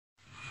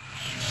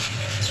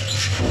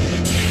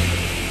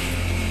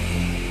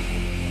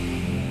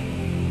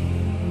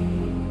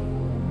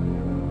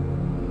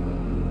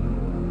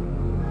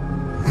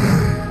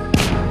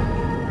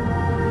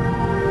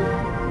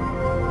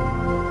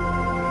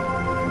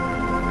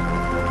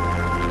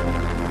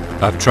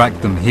I've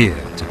tracked them here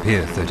to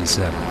Pier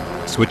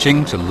 37,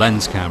 switching to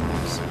lens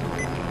cameras.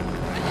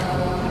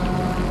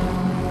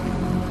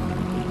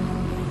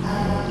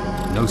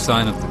 No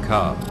sign of the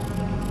car.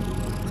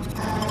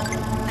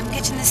 I'm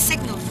getting a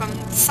signal from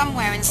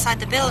somewhere inside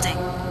the building.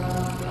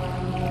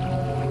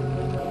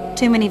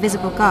 Too many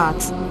visible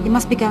guards. It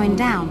must be going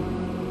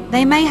down.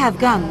 They may have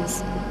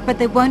guns, but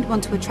they won't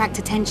want to attract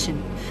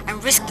attention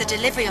and risk the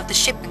delivery of the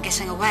shipment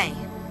getting away.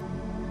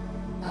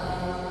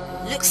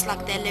 Looks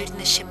like they're loading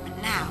the shipment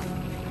now.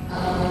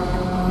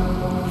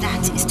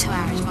 That is to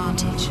our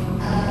advantage.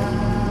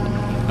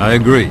 I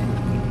agree.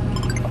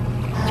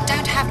 We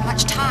don't have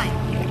much time.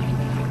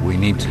 We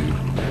need to.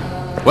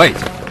 Wait!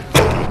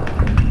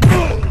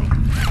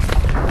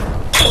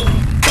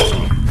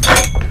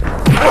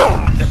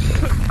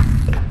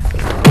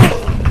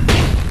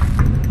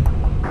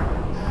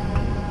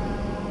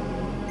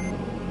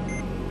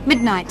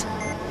 Midnight.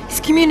 His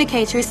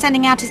communicator is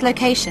sending out his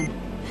location.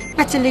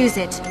 Better lose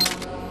it.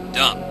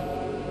 Done.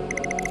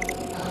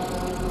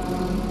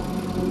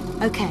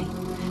 Okay.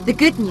 The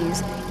good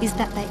news is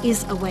that there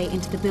is a way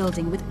into the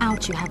building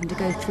without you having to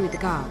go through the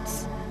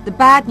guards. The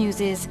bad news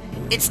is,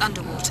 it's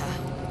underwater.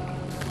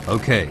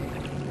 Okay.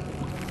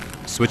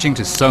 Switching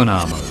to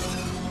sonar mode.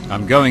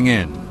 I'm going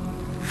in.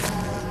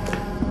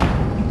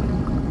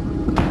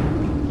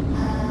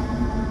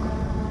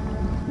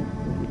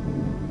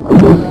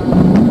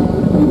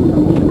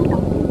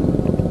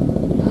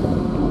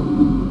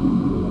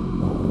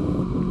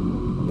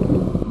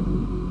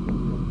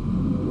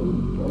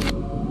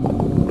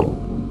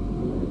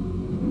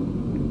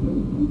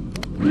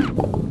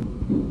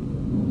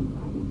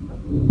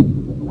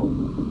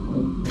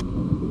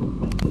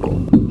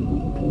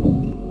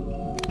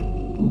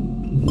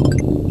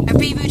 I've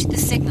rerouted the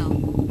signal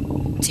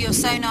to your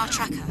sonar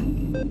tracker.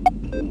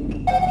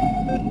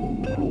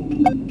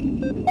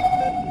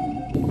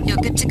 You're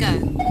good to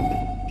go.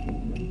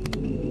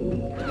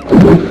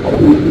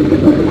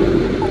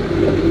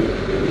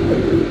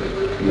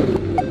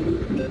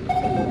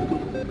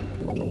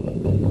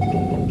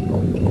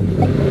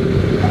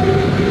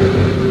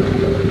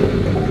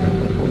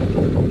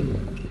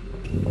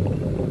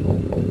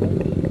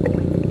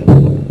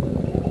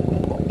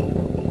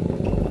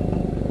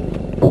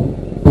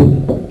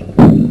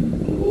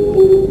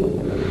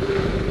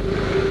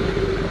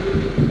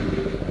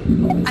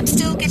 I'm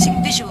still getting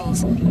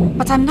visuals,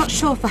 but I'm not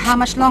sure for how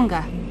much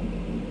longer.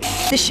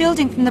 The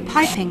shielding from the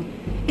piping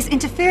is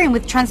interfering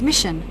with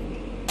transmission.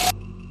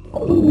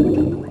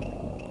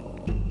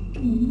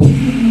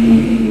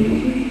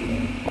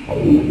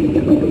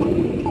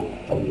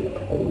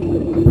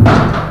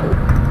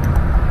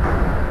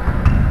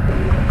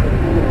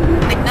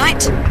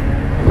 Midnight?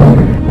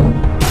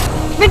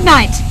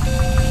 Midnight!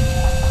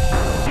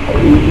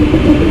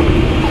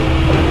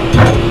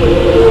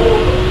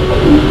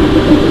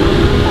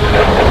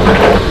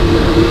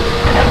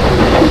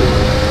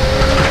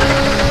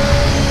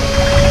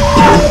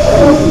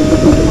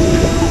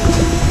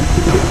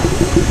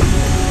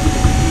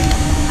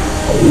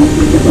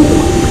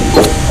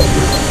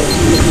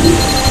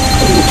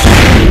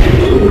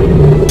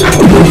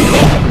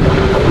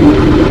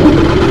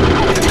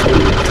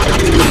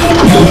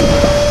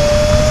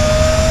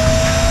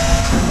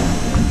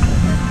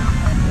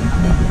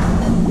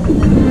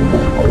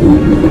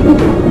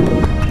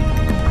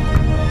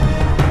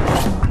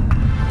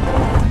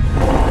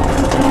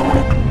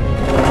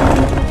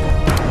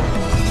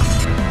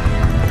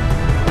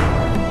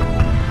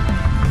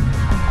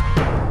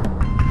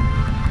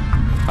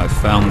 I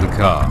found the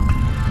car.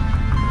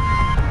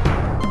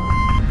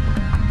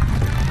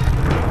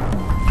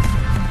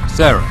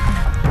 Sarah,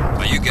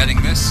 are you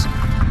getting this?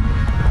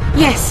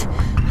 Yes,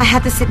 I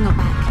had the signal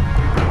back.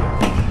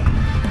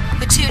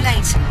 We're too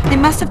late. They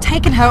must have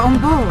taken her on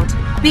board.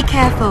 Be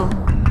careful.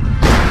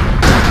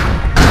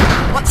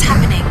 What's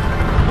happening?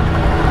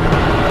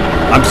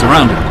 I'm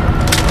surrounded.